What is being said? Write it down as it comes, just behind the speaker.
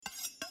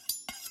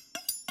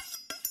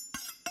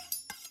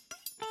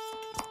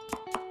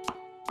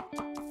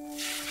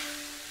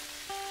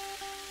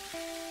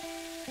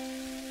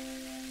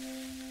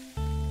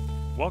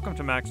Welcome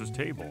to Max's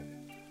Table,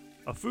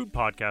 a food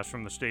podcast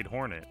from the State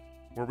Hornet,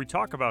 where we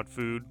talk about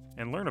food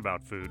and learn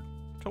about food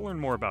to learn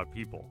more about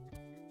people.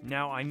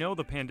 Now, I know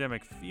the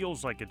pandemic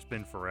feels like it's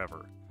been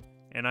forever,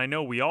 and I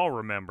know we all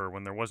remember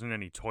when there wasn't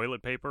any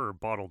toilet paper or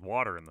bottled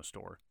water in the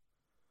store.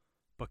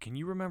 But can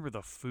you remember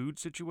the food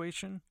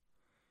situation?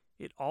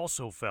 It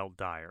also felt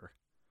dire.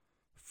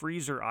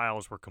 Freezer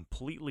aisles were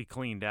completely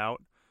cleaned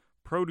out,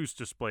 produce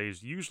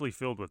displays, usually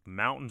filled with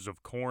mountains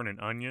of corn and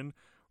onion,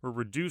 were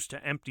reduced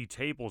to empty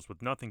tables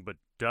with nothing but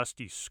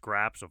dusty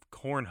scraps of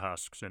corn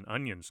husks and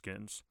onion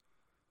skins.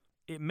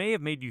 It may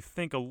have made you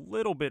think a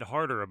little bit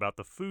harder about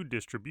the food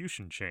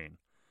distribution chain.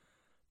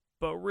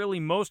 But really,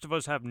 most of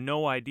us have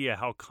no idea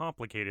how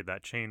complicated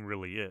that chain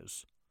really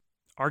is.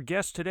 Our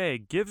guest today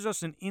gives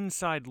us an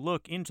inside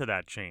look into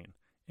that chain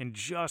and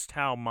just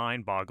how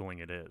mind-boggling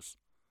it is.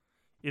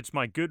 It's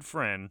my good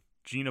friend,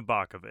 Gina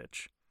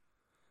Bakovich.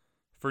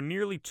 For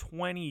nearly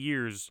 20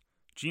 years,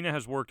 Gina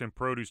has worked in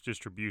produce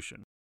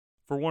distribution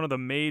for one of the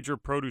major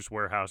produce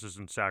warehouses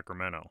in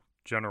Sacramento,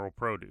 General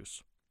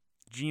Produce.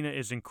 Gina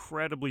is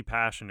incredibly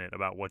passionate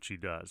about what she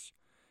does.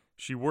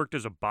 She worked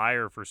as a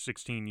buyer for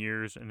 16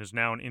 years and is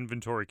now an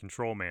inventory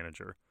control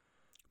manager.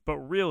 But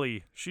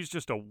really, she's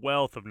just a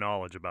wealth of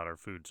knowledge about our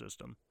food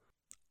system.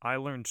 I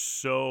learned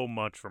so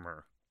much from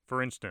her.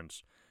 For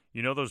instance,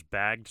 you know those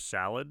bagged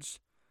salads?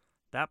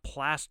 That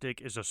plastic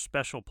is a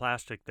special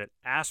plastic that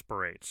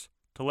aspirates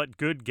to let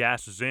good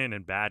gases in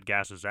and bad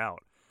gases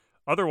out.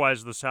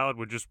 Otherwise, the salad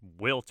would just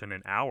wilt in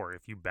an hour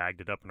if you bagged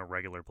it up in a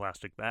regular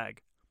plastic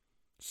bag.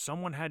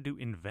 Someone had to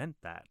invent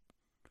that.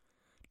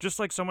 Just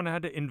like someone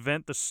had to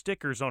invent the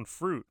stickers on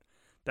fruit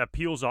that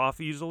peels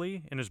off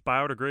easily and is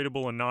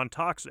biodegradable and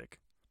non-toxic.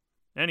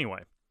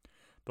 Anyway,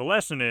 the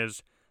lesson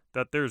is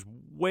that there's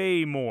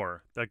way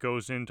more that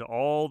goes into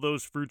all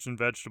those fruits and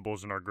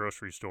vegetables in our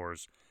grocery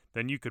stores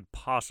than you could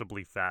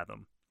possibly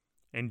fathom.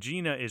 And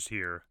Gina is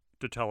here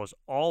to tell us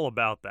all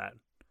about that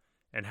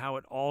and how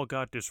it all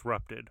got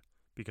disrupted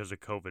because of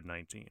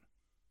COVID-19.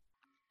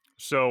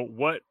 So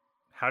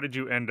how did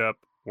you end up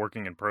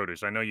working in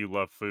produce? I know you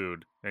love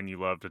food and you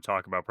love to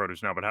talk about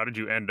produce now, but how did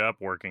you end up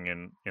working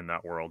in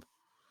that world?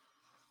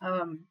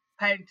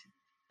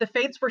 The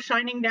fates were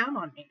shining down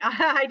on me.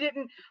 I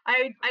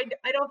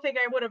don't think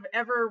I would have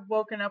ever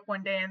woken up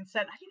one day and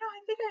said, I think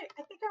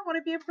I want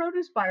to be a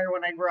produce buyer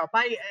when I grow up.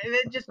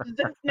 It just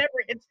never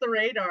hits the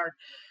radar.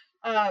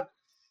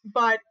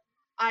 But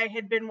I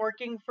had been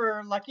working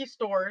for Lucky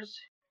Stores,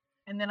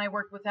 and then I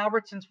worked with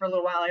Albertsons for a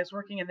little while. I was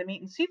working in the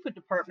meat and seafood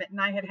department,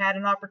 and I had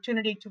an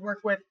opportunity to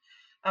work with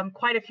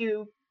quite a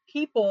few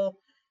people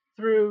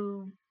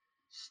through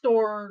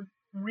store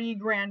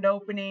grand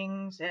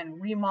openings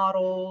and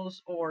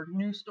remodels or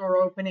new store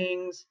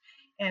openings.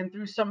 And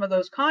through some of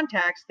those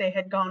contacts, they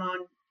had gone on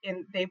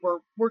and they were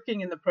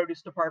working in the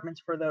produce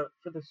departments for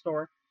the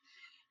store.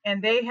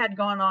 And they had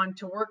gone on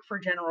to work for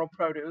General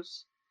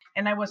Produce.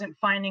 And I wasn't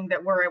finding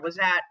that where I was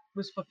at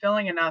was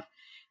fulfilling enough.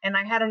 And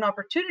I had an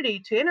opportunity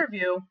to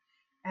interview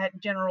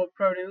at General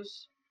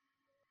Produce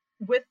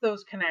with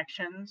those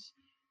connections.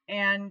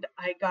 And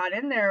I got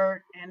in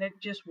there and it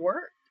just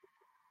worked.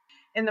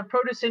 And the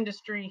produce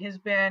industry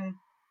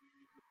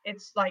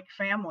it's like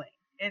family.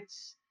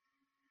 It's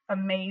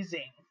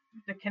amazing.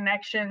 The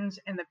connections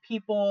and the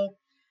people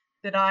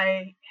that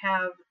I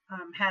have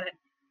had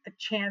a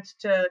chance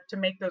to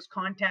make those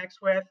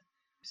contacts with,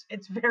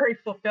 it's very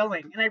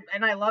fulfilling,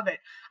 and I love it.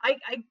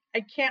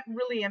 I can't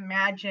really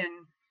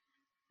imagine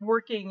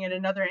working in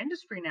another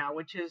industry now,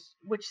 which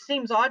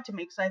seems odd to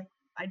me because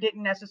I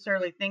didn't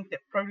necessarily think that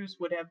produce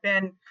would have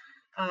been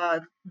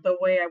the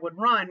way I would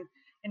run,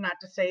 and not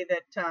to say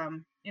that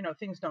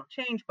things don't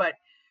change, but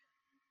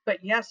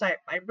yes, I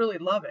really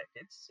love it.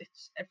 It's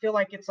I feel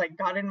like it's like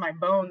got in my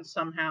bones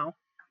somehow.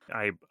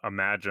 I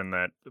imagine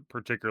that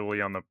particularly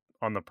on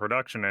the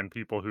production end,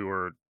 people who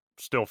are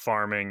still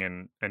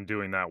farming and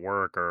doing that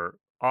work are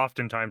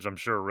oftentimes, I'm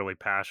sure, really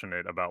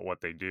passionate about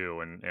what they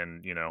do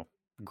and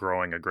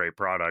growing a great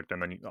product.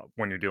 And then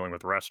when you're dealing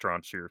with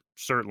restaurants, you're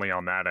certainly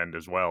on that end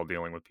as well,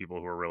 dealing with people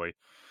who are really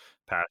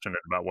passionate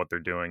about what they're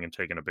doing and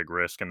taking a big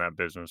risk in that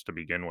business to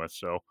begin with.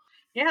 So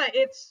yeah,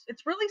 it's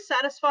really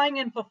satisfying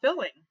and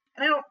fulfilling.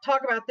 And I don't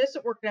talk about this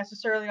at work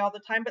necessarily all the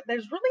time, but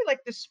there's really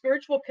like this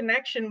spiritual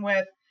connection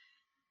with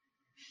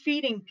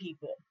feeding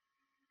people,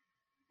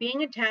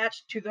 being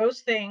attached to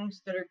those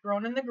things that are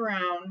grown in the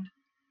ground,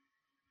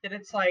 that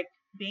it's like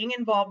being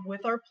involved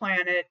with our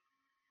planet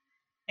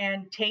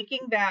and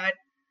taking that,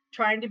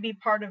 trying to be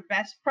part of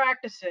best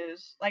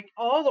practices, like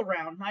all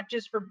around, not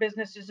just for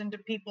businesses and to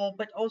people,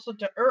 but also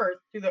to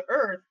the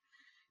earth,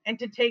 and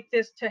to take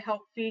this to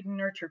help feed and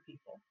nurture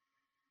people,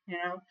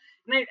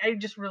 And I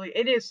just really,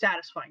 it is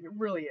satisfying. It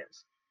really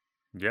is.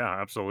 yeah,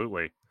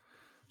 absolutely.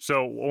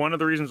 So one of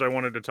the reasons I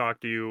wanted to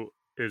talk to you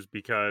is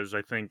because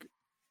I think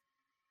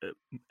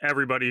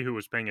everybody who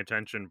was paying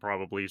attention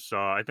probably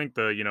saw, I think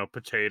the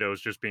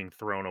potatoes just being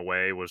thrown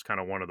away was kind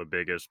of one of the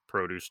biggest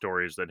produce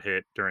stories that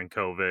hit during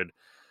COVID,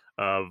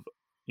 of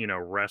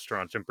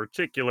restaurants in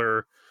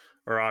particular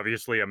are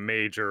obviously a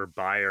major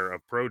buyer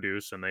of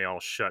produce, and they all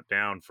shut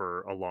down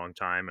for a long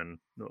time, and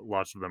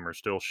lots of them are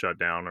still shut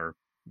down, or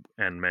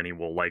and many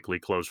will likely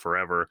close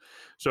forever.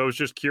 So I was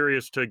just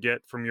curious to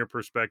get from your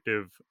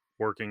perspective,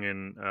 working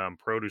in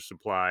produce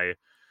supply,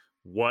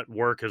 what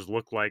work has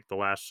looked like the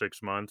last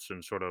 6 months,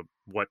 and sort of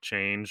what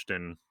changed,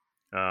 and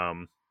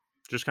um,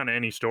 just kind of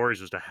any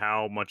stories as to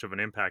how much of an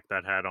impact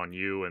that had on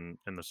you and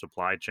the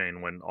supply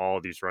chain when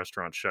all these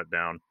restaurants shut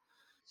down.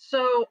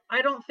 So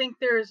I don't think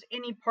there's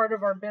any part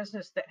of our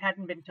business that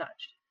hadn't been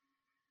touched.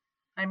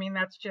 I mean,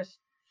 that's just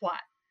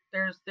flat.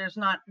 There's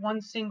not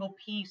one single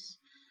piece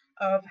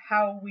of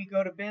how we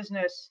go to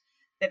business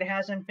that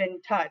hasn't been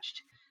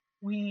touched.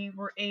 We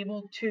were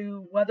able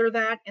to weather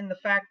that in the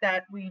fact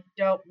that we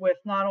dealt with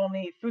not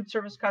only food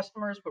service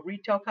customers but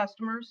retail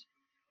customers.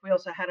 We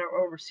also had our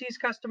overseas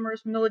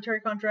customers,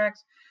 military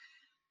contracts.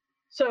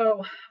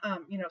 So,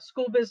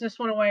 school business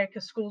went away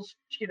because schools,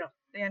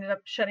 they ended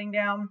up shutting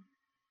down.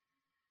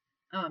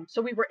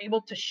 So we were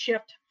able to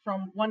shift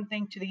from one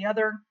thing to the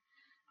other.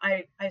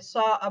 I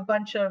saw a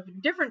bunch of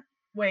different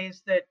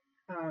ways that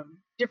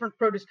different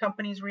produce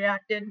companies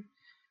reacted.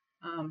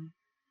 Um,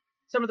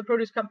 some of the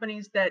produce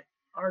companies that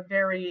are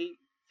very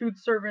food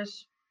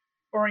service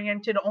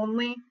oriented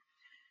only,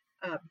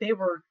 they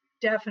were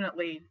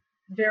definitely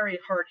very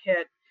hard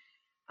hit.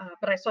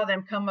 But I saw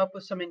them come up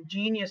with some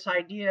ingenious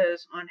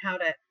ideas on how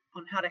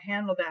to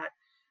handle that.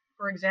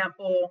 For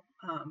example,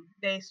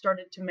 they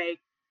started to make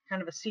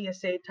kind of a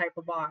CSA type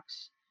of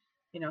box.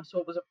 So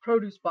it was a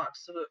produce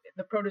box. So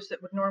the produce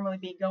that would normally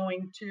be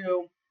going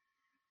to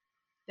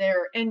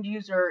their end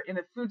user in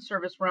the food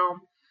service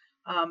realm,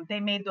 they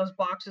made those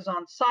boxes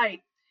on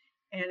site.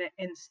 And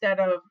instead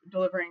of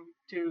delivering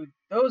to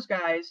those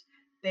guys,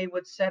 they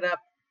would set up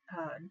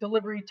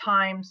delivery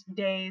times,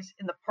 days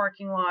in the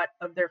parking lot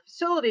of their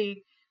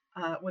facility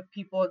with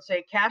people and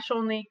say, cash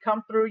only,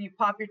 come through, you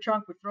pop your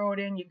trunk, we throw it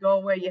in, you go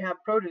away, you have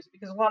produce.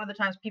 Because a lot of the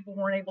times people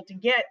weren't able to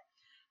get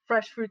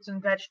fresh fruits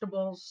and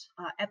vegetables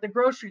at the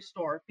grocery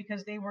store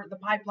because the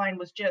pipeline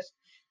was just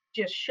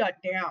shut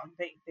down.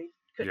 They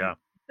couldn't Yeah.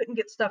 couldn't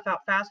get stuff out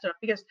fast enough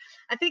because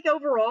I think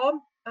overall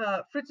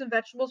fruits and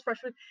vegetables, fresh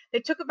fruit, they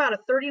took about a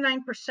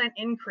 39%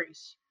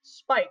 increase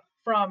spike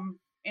from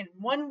in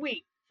 1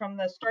 week from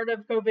the start of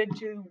COVID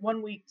to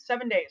 1 week,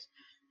 7 days,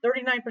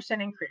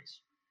 39%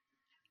 increase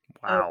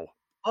of Wow.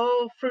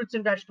 all fruits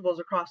and vegetables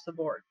across the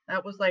board.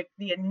 That was like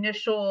the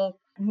initial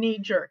knee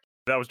jerk.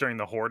 That was during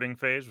the hoarding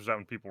phase? Was that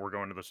when people were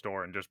going to the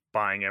store and just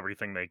buying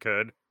everything they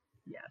could?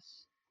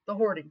 Yes, the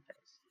hoarding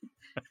phase.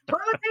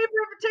 Toilet paper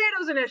and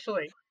potatoes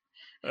initially,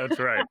 That's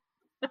right.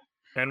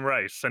 And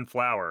rice and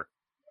flour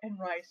and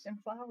rice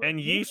and flour. and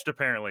Yeah. yeast,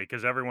 apparently,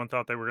 because everyone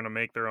thought they were going to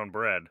make their own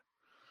bread.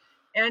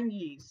 And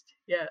yeast.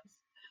 Yes.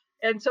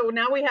 And so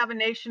now we have a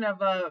nation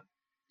of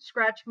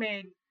scratch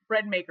made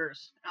bread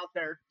makers out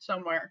there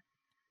somewhere.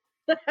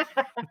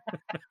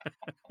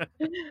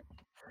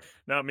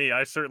 Not me.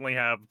 I certainly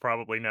have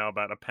probably now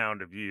about a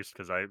pound of yeast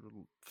because I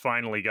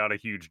finally got a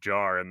huge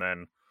jar, and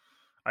then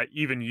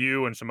even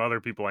you and some other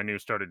people I knew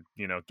started,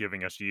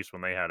 giving us yeast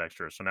when they had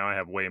extra. So now I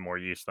have way more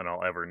yeast than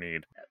I'll ever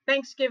need.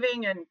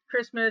 Thanksgiving and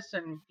Christmas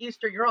and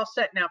Easter, you're all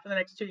set now for the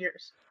next 2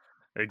 years.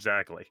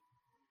 Exactly.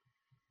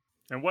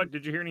 And what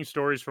did you hear any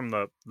stories from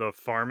the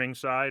farming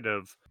side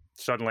of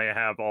suddenly I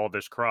have all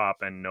this crop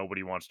and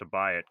nobody wants to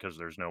buy it because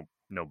there's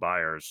no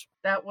buyers?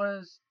 That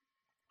was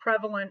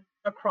prevalent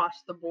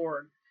across the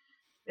board.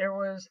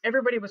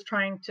 Everybody was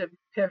trying to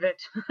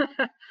pivot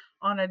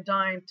on a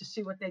dime to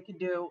see what they could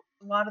do.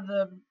 A lot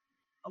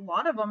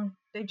of them,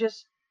 they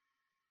just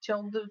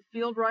tilled the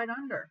field right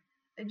under.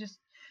 They just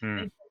Hmm.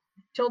 they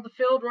tilled the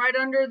field right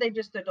under. They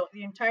just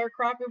the entire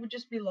crop, it would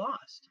just be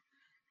lost.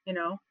 You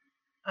know,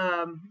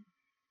 um,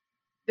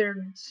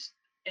 there's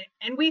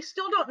and we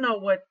still don't know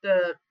what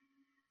the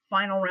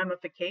final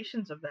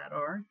ramifications of that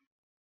are.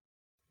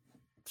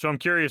 So I'm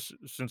curious,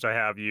 since I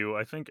have you,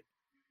 I think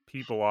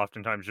people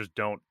oftentimes just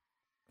don't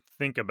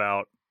think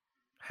about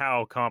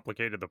how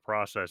complicated the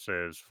process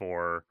is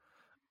for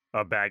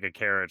a bag of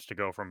carrots to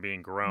go from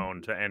being grown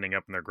Mhm. to ending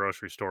up in their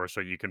grocery store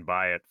so you can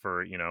buy it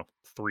for,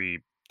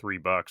 three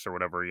bucks or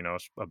whatever,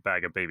 a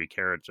bag of baby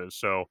carrots is.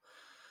 So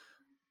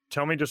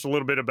tell me just a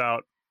little bit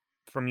about,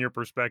 from your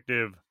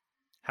perspective,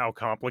 how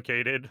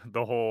complicated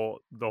the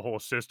whole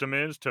system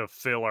is to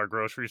fill our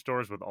grocery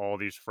stores with all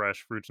these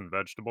fresh fruits and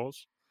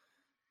vegetables.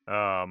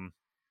 Um,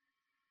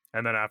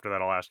 and then after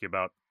that, I'll ask you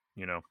about,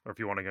 or if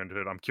you want to go into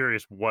it, I'm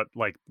curious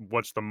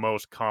what's the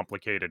most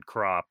complicated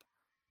crop.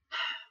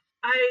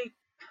 I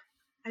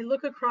I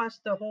look across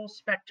the whole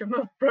spectrum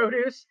of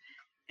produce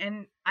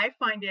and I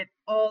find it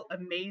all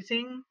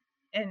amazing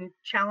and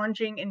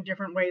challenging in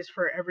different ways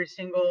for every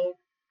single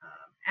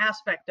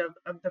aspect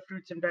of the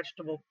fruits and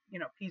vegetable,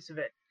 piece of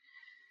it.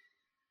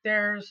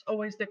 There's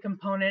always the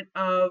component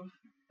of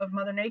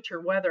Mother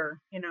Nature, weather,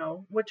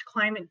 which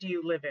climate do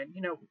you live in?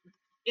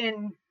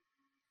 In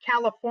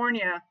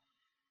California,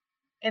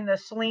 in the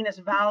Salinas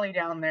Valley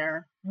down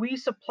there, we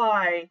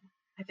supply,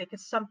 I think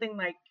it's something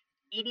like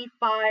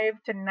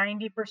 85 to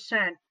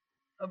 90%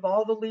 of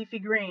all the leafy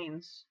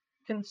greens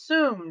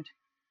consumed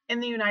in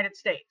the United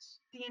States,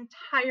 the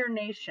entire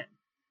nation.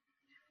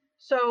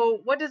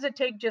 So what does it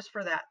take just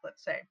for that,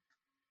 let's say?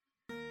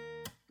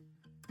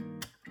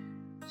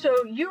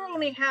 So you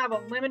only have a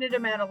limited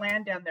amount of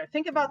land down there.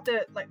 Think about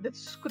the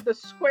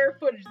square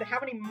footage, how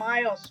many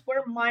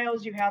square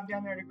miles you have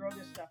down there to grow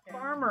this stuff.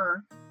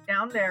 Farmer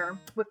down there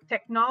with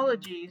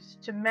technologies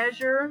to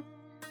measure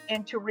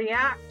and to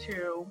react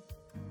to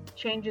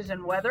changes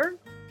in weather,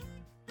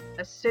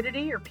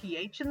 acidity or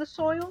pH in the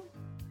soil,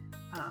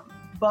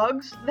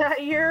 bugs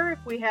that year,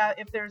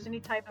 if there's any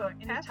type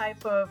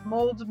of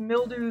molds,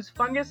 mildews,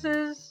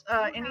 funguses,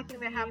 anything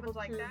that happens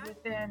like that,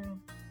 within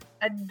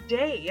a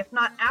day, if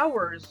not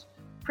hours,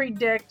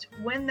 predict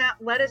when that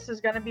lettuce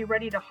is going to be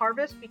ready to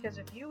harvest. Because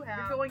you're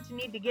going to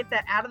need to get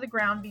that out of the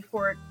ground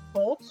before it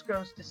bolts,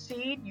 goes to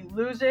seed, you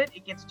lose it,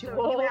 it gets too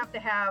old. You have to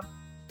have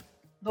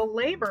the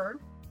labor,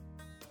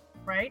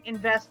 right,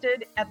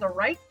 invested at the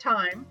right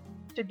time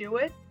to do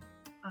it.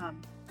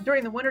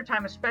 During the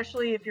wintertime,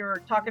 especially if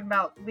you're talking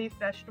about leaf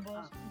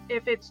vegetables,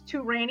 if it's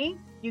too rainy,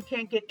 you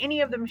can't get any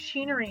of the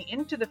machinery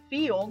into the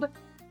field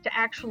to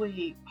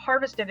actually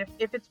harvest it.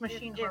 If it's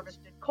machine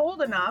harvested.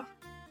 Cold enough,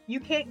 you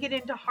can't get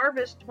into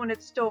harvest when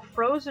it's still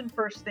frozen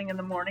first thing in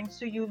the morning,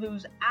 so you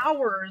lose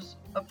hours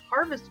of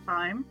harvest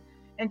time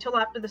until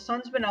after the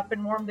sun's been up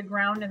and warmed the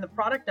ground and the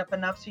product up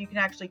enough so you can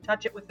actually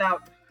touch it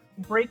without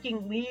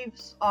breaking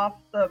leaves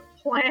off the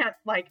plant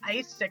like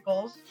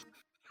icicles,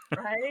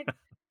 right?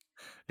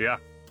 Yeah.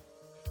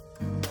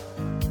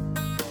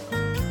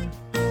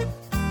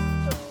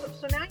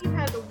 So now you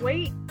had to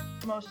wait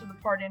most of the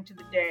part into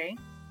the day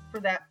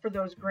for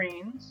those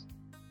greens,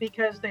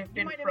 because they've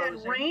been frozen. You might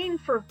have had rain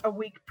for a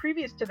week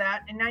previous to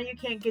that, and now you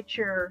can't get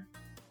your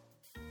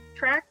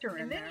tractor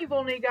in. And then you've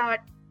only got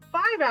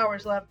 5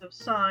 hours left of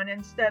sun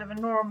instead of a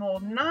normal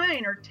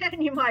 9 or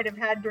 10 you might have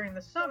had during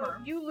the summer.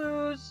 So you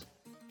lose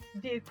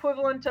the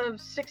equivalent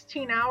of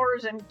 16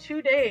 hours and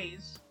 2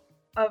 days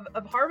of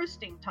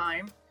harvesting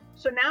time.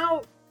 So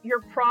now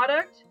your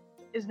product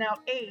is now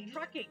aged.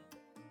 Trucking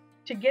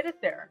to get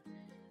it there.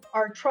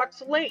 Are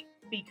trucks late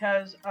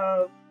because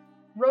of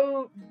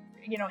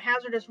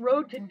hazardous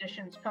road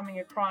conditions coming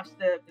across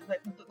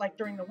like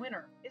during the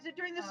winter? Is it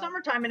during the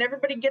summertime and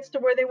everybody gets to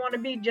where they want to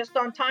be just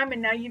on time,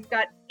 and now you've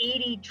got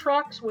 80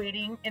 trucks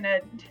waiting in a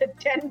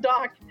 10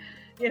 dock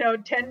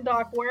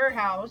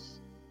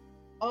warehouse,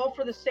 all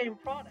for the same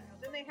product?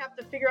 Then they have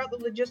to figure out the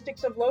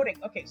logistics of loading.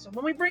 Okay, so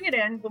when we bring it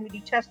in, when we do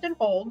test and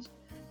holds,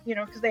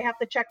 because they have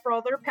to check for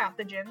all their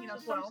pathogens.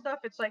 Some stuff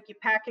it's like you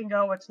pack and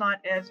go, it's not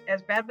as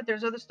bad, but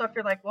there's other stuff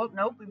you're like, well,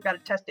 nope, we've got to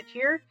test it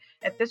here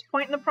at this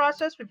point in the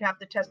process. We have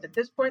to test at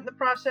this point in the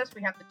process.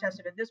 We have to test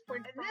it at this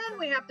point, and then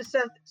we have to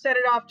set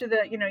it off to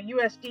the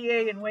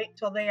USDA and wait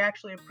until they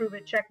actually approve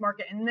it, check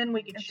mark it, and then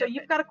we can ship it. So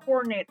you've got to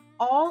coordinate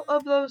all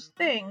of those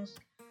things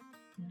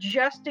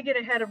just to get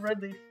a head of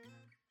red leaf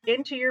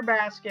into your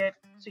basket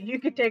so you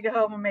could take it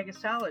home and make a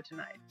salad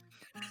tonight.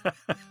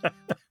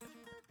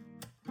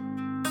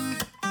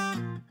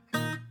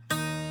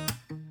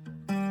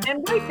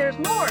 And wait, there's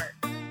more,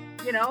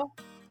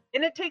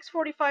 and it takes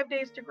 45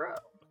 days to grow.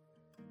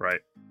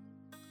 Right.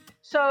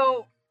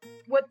 So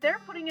what they're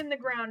putting in the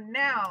ground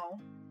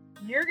now,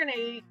 you're going to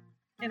eat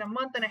in a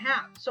month and a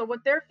half. So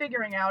what they're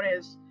figuring out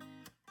is,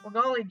 well,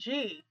 golly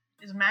gee,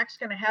 is Max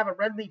going to have a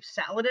red leaf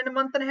salad in a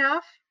month and a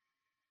half?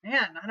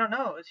 Man, I don't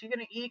know. Is he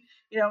going to eat,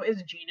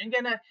 is Gina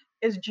going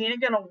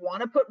to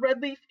want to put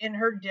red leaf in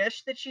her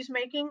dish that she's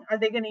making? Are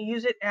they going to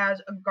use it as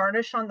a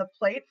garnish on the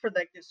plate for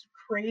like this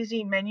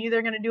crazy menu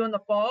they're going to do in the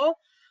fall?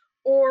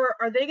 Or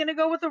are they going to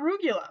go with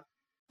arugula?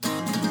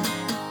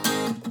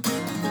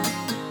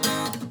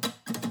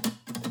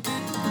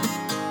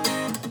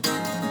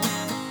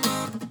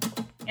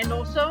 And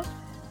also,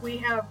 we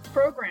have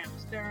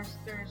programs. There's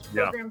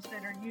programs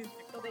that are used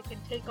so they can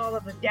take all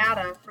of the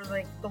data for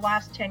like the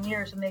last 10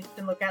 years and they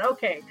can look at,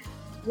 okay,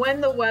 when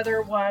the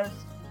weather was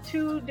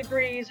 2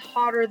 degrees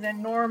hotter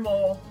than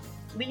normal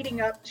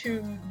leading up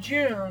to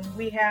June,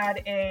 we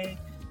had a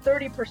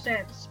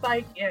 30%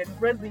 spike in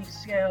red leaf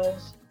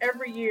scales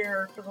every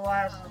year for the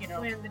last,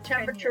 when the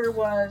temperature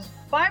was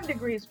 5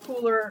 degrees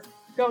cooler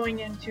going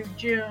into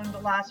June, the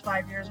last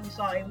 5 years, we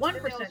saw a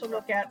 1%. So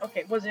look at,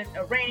 okay, was it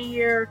a rainy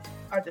year?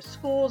 Are the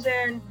schools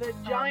in? The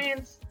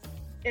Giants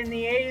and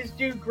the A's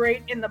do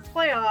great in the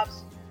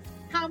playoffs.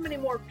 How many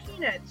more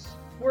peanuts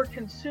were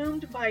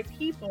consumed by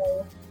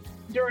people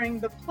during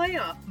the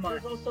playoff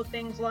months? There's also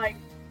things like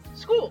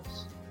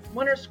schools.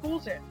 When are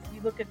schools in?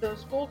 You look at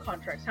those school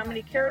contracts. How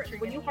many carrots?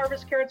 When you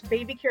harvest carrots,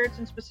 baby carrots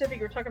in specific,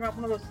 you're talking about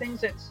one of those things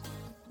that's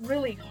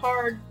really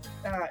hard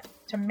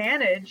to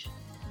manage,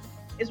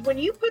 is when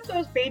you put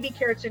those baby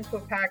carrots into a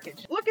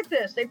package. Look at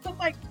this. They put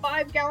like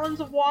 5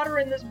 gallons of water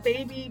in this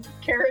baby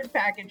carrot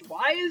package.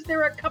 Why is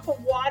there a cup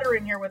of water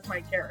in here with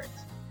my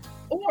carrots?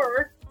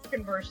 Or,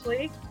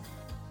 conversely,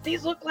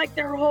 these look like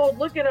they're old.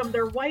 Look at them.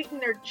 They're white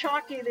and they're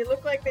chalky. They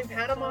look like they've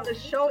had them on the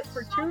shelf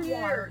for 2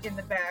 years in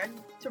the bag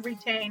to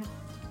retain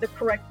the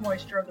correct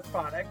moisture of the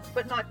product,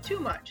 but not too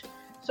much.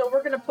 So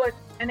we're going to put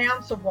an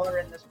ounce of water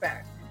in this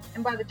bag.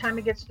 And by the time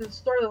it gets to the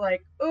store, they're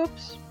like,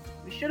 oops,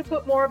 We should have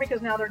put more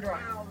because now they're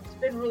dry. Wow, it's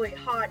been really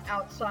hot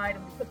outside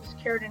and we put this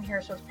carrot in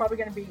here, so it's probably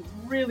going to be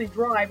really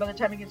dry by the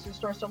time it gets to the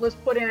store. So let's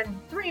put in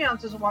 3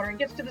 ounces of water. It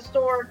gets to the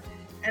store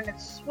and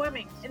it's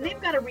swimming. And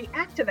they've got to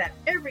react to that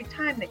every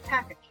time they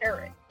pack a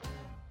carrot,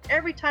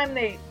 every time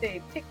they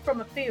pick from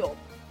a field.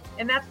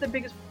 And that's the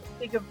biggest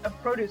thing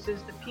of produce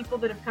is the people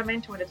that have come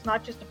into it. It's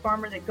not just a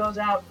farmer that goes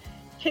out,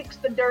 kicks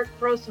the dirt,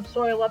 throws some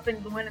soil up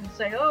into the wind and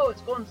say, oh,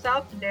 it's going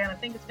south today. And I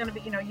think it's going to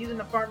be, using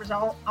the farmer's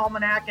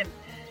almanac and,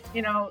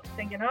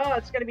 thinking, oh,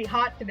 it's going to be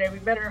hot today. We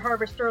better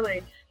harvest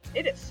early.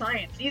 It is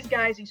science. These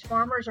guys, these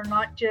farmers are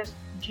not just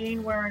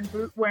jean wearing,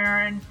 boot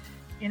wearing.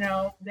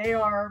 They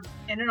are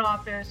in an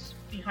office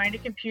behind a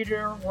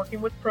computer, working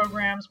with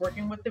programs,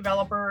 working with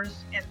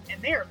developers, and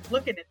they are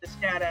looking at this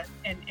data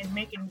and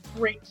making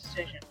great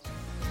decisions.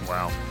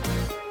 Wow.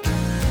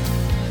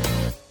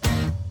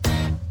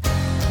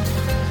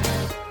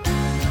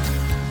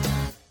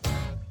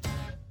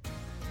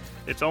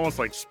 It's almost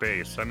like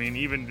space. I mean,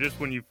 even just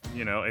when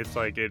it's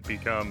like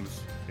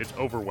it's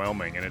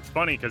overwhelming. And it's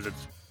funny because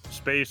it's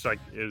space I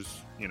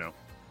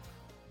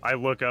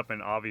look up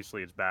and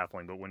obviously it's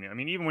baffling. But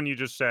even when you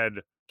just said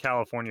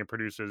California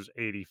produces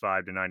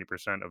 85 to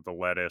 90% of the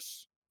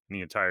lettuce in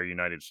the entire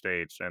United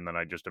States, and then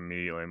I just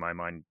immediately in my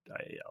mind,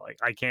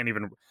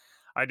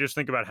 I just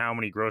think about how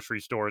many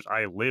grocery stores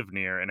I live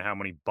near and how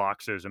many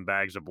boxes and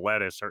bags of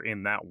lettuce are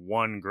in that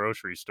one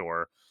grocery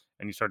store.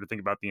 And you start to think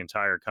about the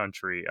entire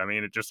country. I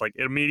mean, it just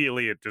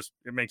immediately it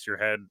makes your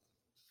head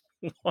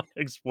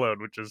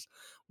explode, which is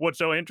what's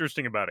so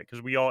interesting about it,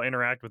 because we all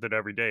interact with it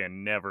every day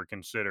and never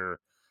consider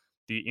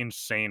the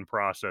insane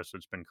process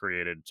that's been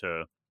created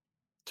to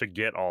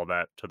get all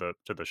that to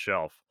the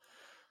shelf.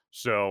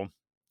 So,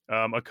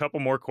 a couple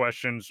more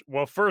questions.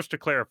 Well, first to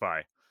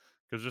clarify,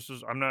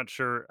 because I'm not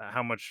sure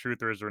how much truth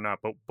there is or not,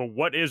 but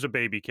what is a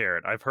baby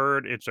carrot? I've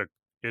heard it's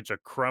a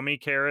crummy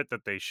carrot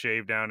that they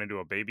shave down into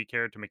a baby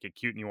carrot to make it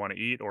cute and you want to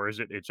eat, or is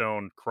it its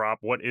own crop?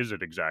 What is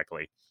it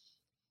exactly?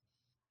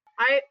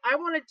 I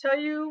want to tell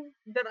you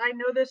that I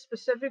know this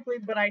specifically,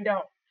 but I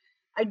don't.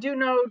 I do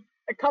know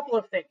a couple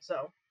of things,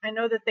 though. I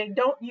know that they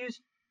don't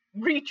use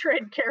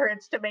retread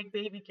carrots to make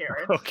baby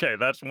carrots. Okay,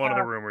 that's one of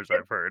the rumors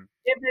I've heard.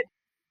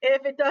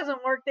 If it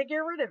doesn't work, they get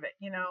rid of it.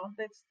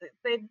 That's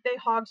they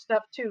hog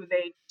stuff too.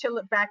 They till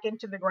it back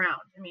into the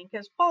ground. I mean,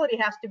 because quality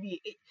has to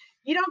be.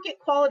 You don't get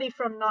quality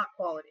from not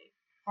quality.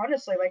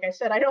 Honestly, like I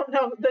said, I don't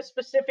know the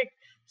specific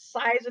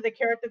size of the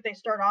carrot that they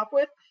start off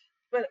with,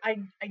 but I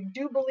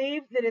do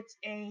believe that it's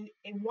a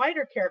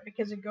wider carrot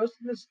because it goes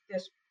through this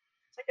it's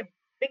like a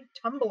big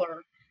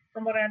tumbler,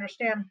 from what I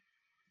understand.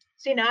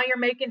 See, now you're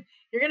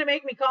gonna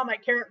make me call my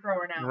carrot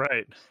grower now.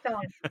 Right.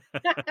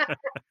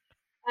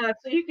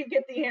 So you can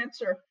get the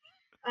answer.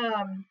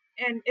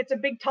 And it's a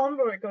big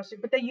tumbler it goes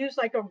through, but they use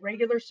like a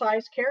regular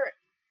size carrot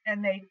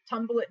and they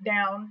tumble it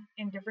down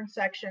in different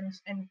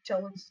sections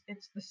until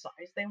it's the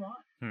size they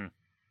want.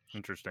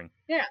 Interesting.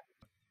 Yeah.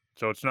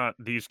 So it's not,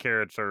 these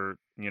carrots are,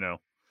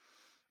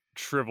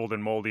 shriveled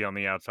and moldy on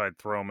the outside.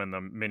 Throw them in the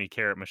mini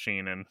carrot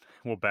machine and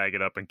we'll bag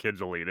it up and kids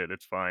will eat it.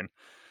 It's fine.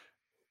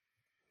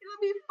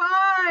 It'll be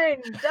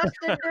fine.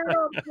 Dustin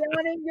Durham,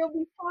 Johnny, you'll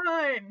be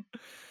fine.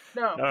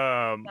 No.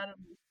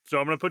 So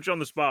I'm gonna put you on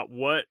the spot.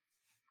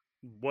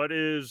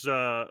 What's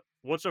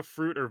a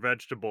fruit or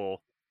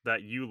vegetable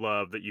that you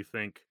love that you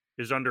think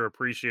is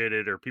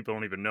underappreciated or people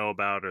don't even know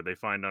about or they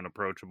find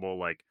unapproachable?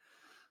 Like,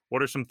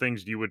 what are some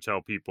things you would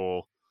tell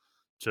people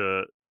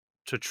to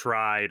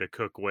try to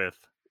cook with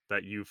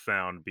that you've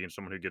found, being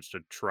someone who gets to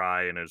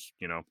try and is,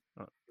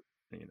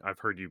 I've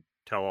heard you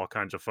tell all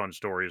kinds of fun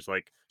stories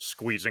like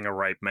squeezing a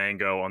ripe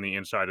mango on the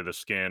inside of the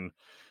skin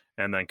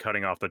and then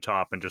cutting off the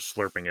top and just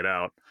slurping it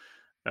out.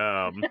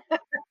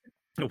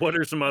 What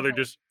are some other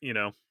just,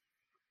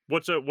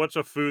 what's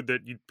a food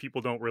that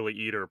people don't really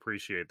eat or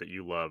appreciate that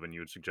you love and you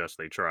would suggest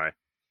they try?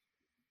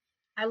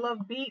 I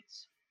love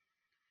beets.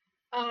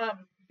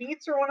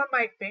 Beets are one of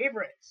my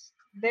favorites.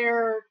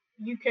 There's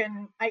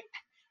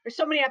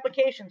so many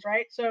applications,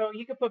 right? So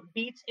you could put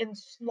beets in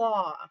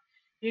slaw.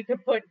 You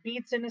could put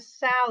beets in a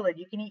salad.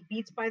 You can eat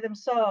beets by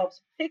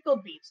themselves.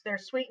 Pickled beets, they're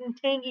sweet and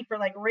tangy for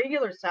like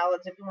regular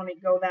salads if you want to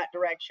go that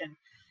direction.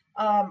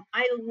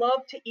 I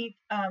love to eat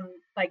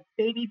like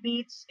baby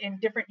beets in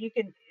different.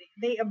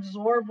 They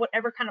absorb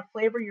whatever kind of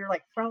flavor you're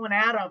like throwing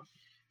at them,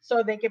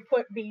 so they could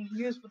be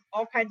used with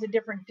all kinds of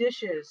different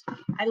dishes.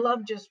 I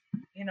love just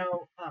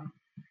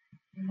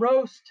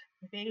roast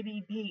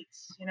baby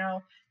beets.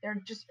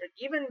 They're just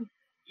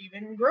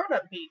even grown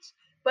up beets,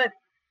 but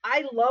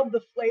I love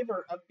the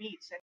flavor of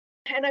beets,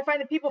 and I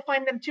find that people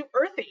find them too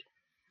earthy,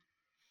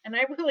 and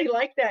I really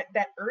like that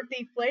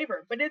earthy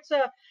flavor. But it's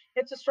a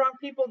strong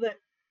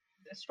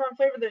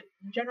flavor that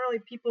generally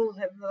people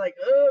have like,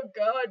 oh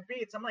God,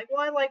 beets. I'm like,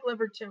 well, I like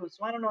liver too,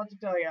 so I don't know what to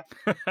tell you.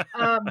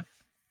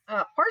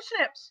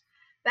 Parsnips.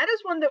 That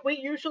is one that we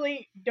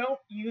usually don't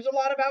use a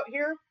lot about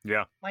here.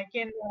 Yeah. Like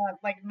is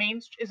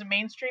a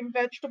mainstream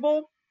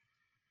vegetable.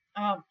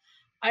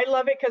 I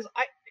love it because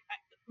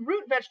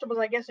root vegetables,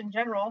 I guess in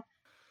general.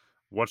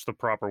 What's the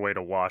proper way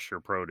to wash your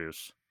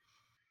produce?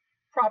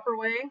 proper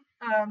way.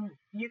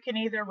 You can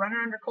either run it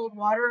under cold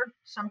water.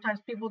 Sometimes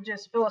people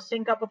just fill a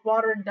sink up with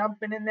water and dump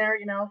it in there,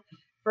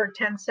 for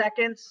 10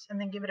 seconds, and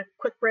then give it a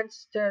quick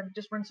rinse to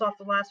just rinse off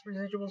the last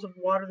residuals of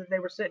water that they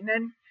were sitting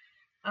in.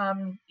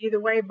 Either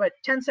way, but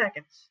 10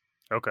 seconds.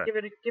 Okay. Give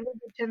it a good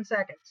 10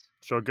 seconds.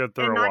 So a good And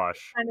thorough not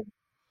wash. kind of,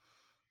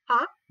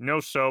 huh? No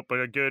soap, but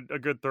a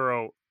good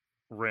thorough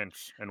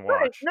rinse and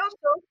Right. wash. No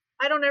soap.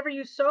 I don't ever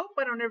use soap.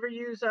 I don't ever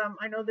use.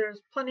 I know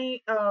there's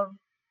plenty of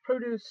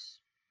produce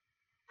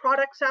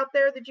products out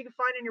there that you can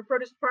find in your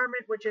produce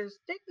department, which is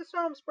take this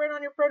home, spray it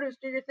on your produce,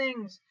 do your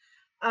things.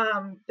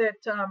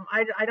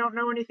 I don't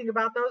know anything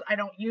about those. I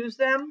don't use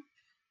them.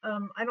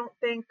 I don't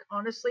think,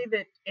 honestly,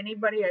 that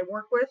anybody I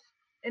work with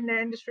in the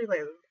industry,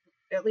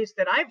 at least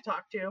that I've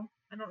talked to,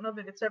 I don't know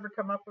that it's ever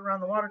come up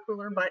around the water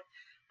cooler, but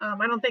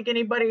I don't think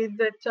anybody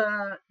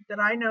that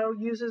I know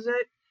uses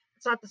it.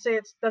 It's not to say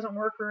it doesn't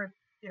work or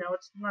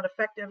it's not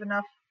effective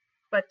enough.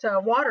 But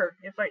water,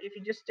 if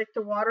you just stick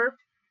to water,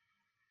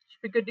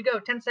 should be good to go.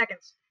 10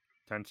 seconds.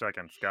 10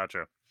 seconds.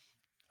 Gotcha.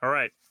 All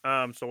right.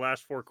 So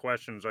last 4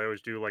 questions. I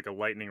always do like a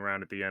lightning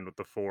round at the end with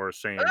the 4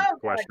 same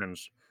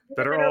questions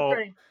that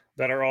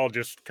are all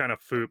just kind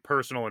of food,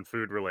 personal and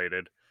food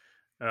related.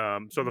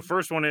 So the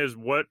first one is,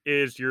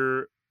 what's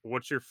your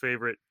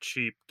favorite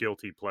cheap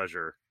guilty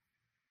pleasure?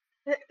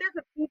 There's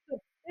a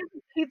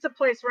pizza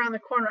place around the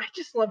corner. I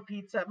just love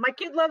pizza. My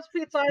kid loves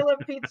pizza. I love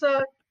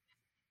pizza.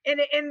 And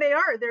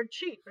they're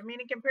cheap. I mean,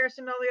 in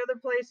comparison to all the other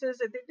places,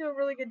 they do a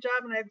really good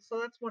job, so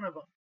that's one of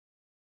them.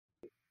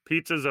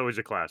 Pizza's always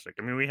a classic.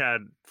 I mean, we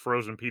had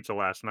frozen pizza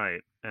last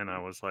night, and I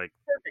was like,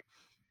 perfect.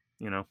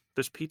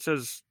 This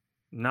pizza's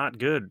not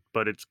good,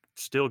 but it's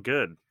still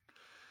good.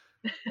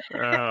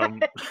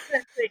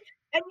 Exactly.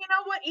 And you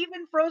know what?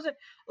 Even frozen,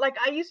 like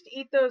I used to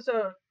eat those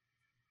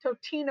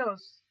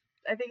Totino's.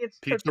 I think it's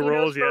pizza Totino's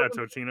rolls. Yeah,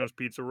 Totino's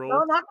pizza rolls.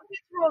 No, not the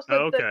pizza rolls.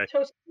 Oh, okay. The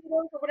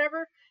Tostitos or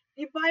whatever.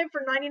 You buy them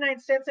for 99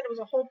 cents, and it was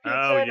a whole pizza.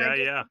 Oh,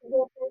 yeah.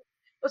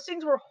 Those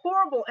things were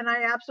horrible, and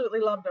I absolutely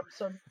loved them.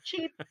 So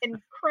cheap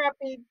and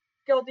crappy,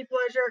 guilty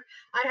pleasure.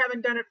 I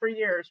haven't done it for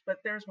years,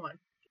 but there's one.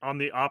 On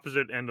the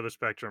opposite end of the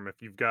spectrum,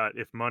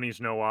 if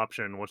money's no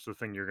option, what's the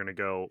thing you're going to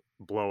go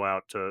blow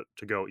out to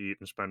go eat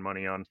and spend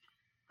money on?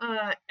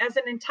 As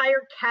an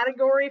entire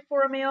category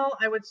for a meal,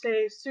 I would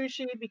say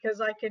sushi, because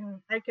I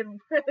can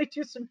really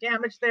do some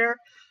damage there.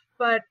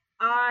 But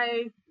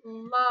I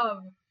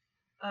love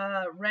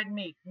red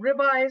meat,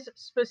 ribeyes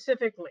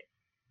specifically.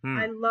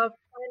 I love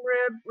prime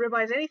rib,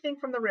 ribeyes, anything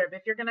from the rib.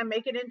 If you're going to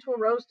make it into a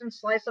roast and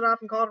slice it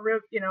off and call it a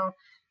rib, if you're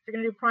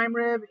going to do prime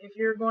rib, if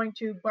you're going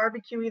to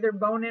barbecue either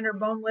bone in or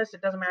boneless, it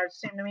doesn't matter. It's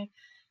the same to me.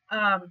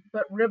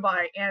 But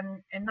ribeye,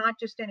 and not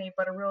just any,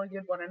 but a really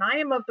good one. And I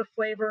am of the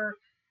flavor,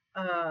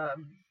 rare.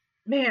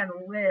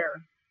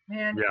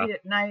 Eat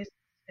it nice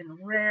and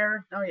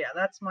rare. Oh yeah,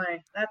 that's my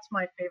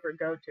favorite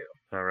go-to.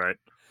 All right.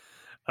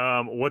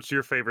 What's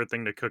your favorite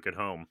thing to cook at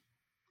home?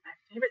 My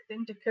favorite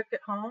thing to cook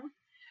at home?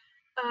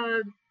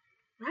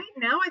 Right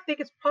now, I think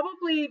it's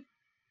probably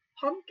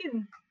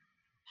pumpkin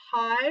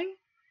pie.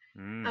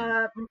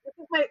 My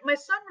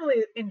son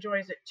really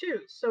enjoys it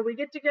too. So we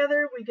get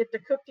together, we get to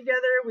cook together.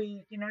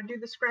 We do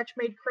the scratch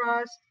made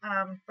crust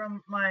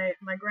from my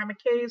grandma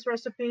Kay's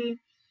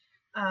recipe,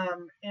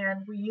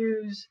 and we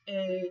use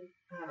the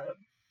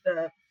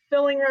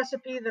filling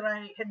recipe that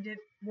I had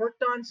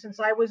worked on since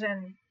I was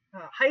in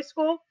high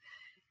school.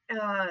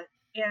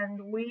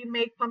 And we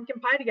make pumpkin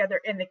pie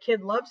together, and the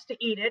kid loves to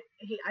eat it.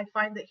 I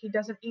find that he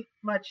doesn't eat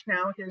much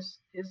now.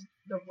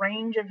 The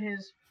range of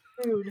his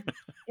food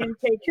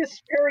intake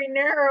is very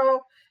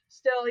narrow.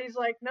 Still, he's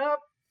like,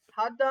 nope,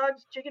 hot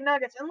dogs, chicken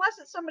nuggets, unless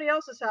it's somebody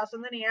else's house,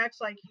 and then he acts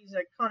like he's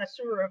a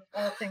connoisseur of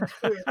all things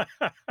food.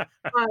 But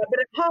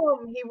at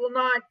home, he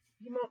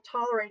won't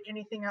tolerate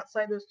anything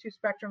outside those 2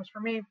 spectrums for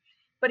me.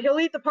 But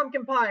he'll eat the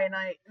pumpkin pie, and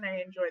I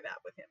enjoy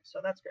that with him.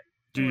 So that's good.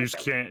 Do you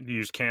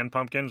use canned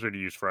pumpkins, or do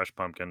you use fresh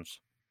pumpkins?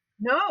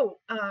 No,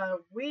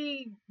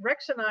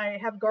 Rex and I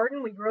have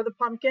garden. We grow the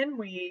pumpkin,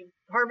 we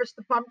harvest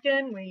the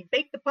pumpkin, we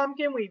bake the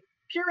pumpkin, we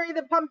puree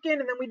the pumpkin,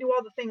 and then we do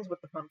all the things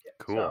with the pumpkin.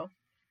 Cool.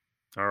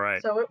 So, all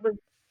right. So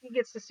he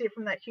gets to see it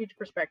from that huge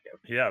perspective.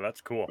 Yeah,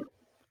 that's cool.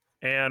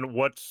 And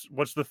what's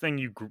the thing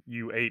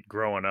you ate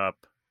growing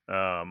up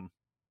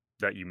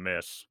that you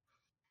miss?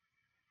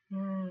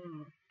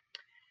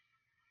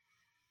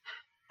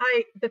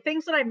 The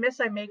things that I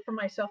miss, I make for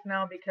myself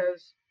now,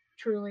 because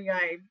truly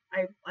I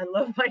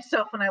love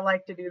myself and I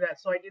like to do that.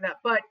 So I do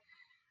that. But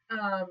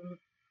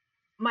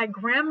my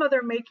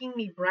grandmother making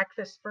me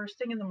breakfast first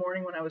thing in the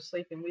morning when I was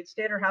sleeping. We'd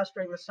stay at her house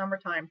during the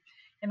summertime,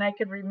 and I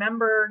could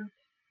remember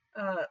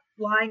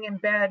lying in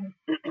bed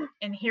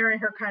and hearing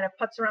her kind of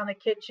putz around the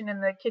kitchen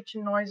and the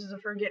kitchen noises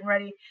of her getting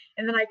ready.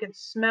 And then I could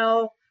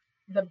smell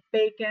the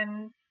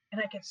bacon,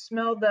 and I could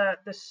smell the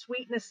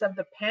sweetness of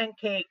the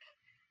pancake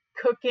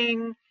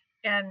cooking,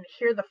 and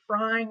hear the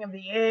frying of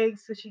the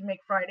eggs. So she'd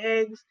make fried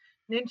eggs.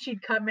 And then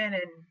she'd come in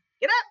and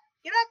get up,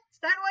 it's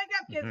time to wake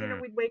up, kids.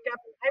 We'd wake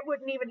up, and I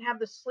wouldn't even have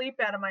the sleep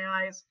out of my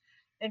eyes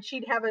and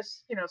she'd have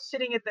us,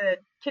 sitting at the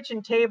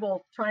kitchen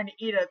table trying to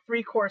eat a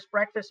 3-course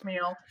breakfast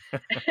meal.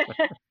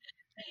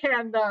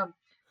 And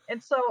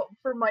so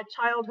for my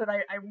childhood,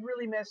 I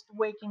really missed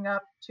waking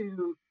up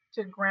to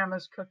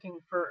grandma's cooking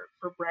for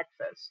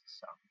breakfast.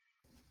 So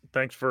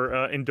Thanks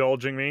for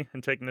indulging me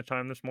and taking the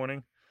time this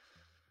morning.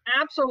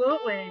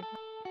 absolutely.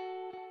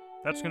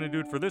 That's going to do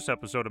it for this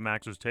episode of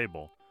Max's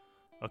Table.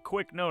 A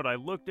quick note, I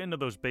looked into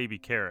those baby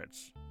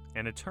carrots,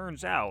 and it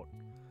turns out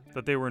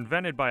that they were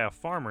invented by a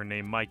farmer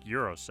named Mike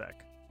Urosek.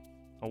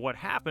 What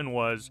happened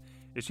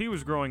is he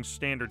was growing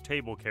standard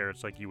table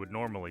carrots like you would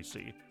normally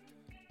see,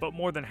 but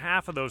more than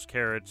half of those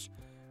carrots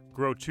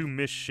grow too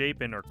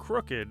misshapen or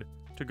crooked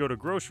to go to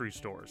grocery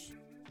stores.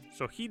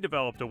 So he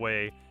developed a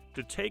way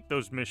to take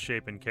those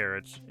misshapen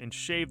carrots and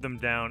shave them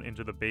down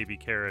into the baby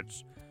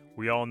carrots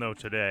we all know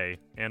today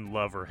and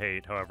love or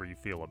hate, however you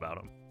feel about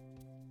them.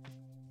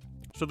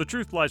 So the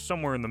truth lies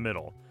somewhere in the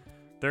middle.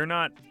 They're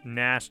not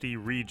nasty,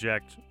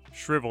 reject,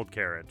 shriveled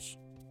carrots,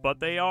 but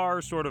they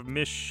are sort of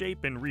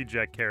misshapen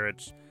reject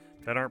carrots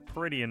that aren't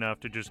pretty enough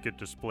to just get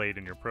displayed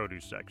in your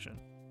produce section.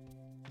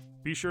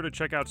 Be sure to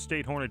check out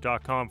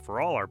statehornet.com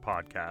for all our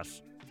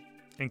podcasts,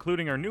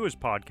 including our newest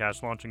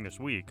podcast launching this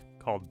week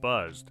called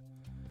Buzzed.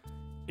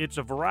 It's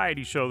a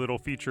variety show that'll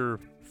feature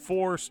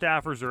 4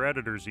 staffers or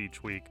editors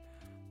each week,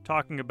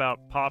 talking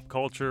about pop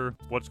culture,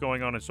 what's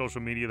going on in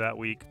social media that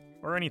week,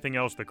 or anything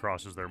else that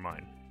crosses their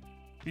mind.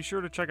 Be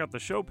sure to check out the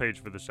show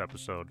page for this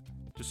episode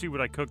to see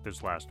what I cooked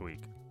this last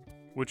week,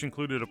 which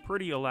included a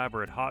pretty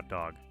elaborate hot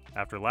dog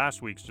after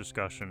last week's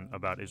discussion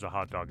about is a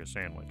hot dog a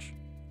sandwich,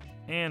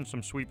 and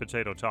some sweet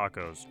potato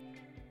tacos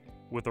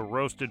with a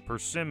roasted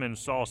persimmon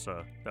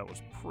salsa that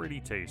was pretty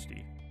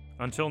tasty.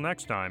 Until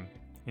next time,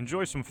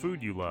 enjoy some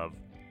food you love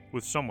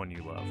with someone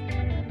you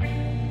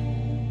love.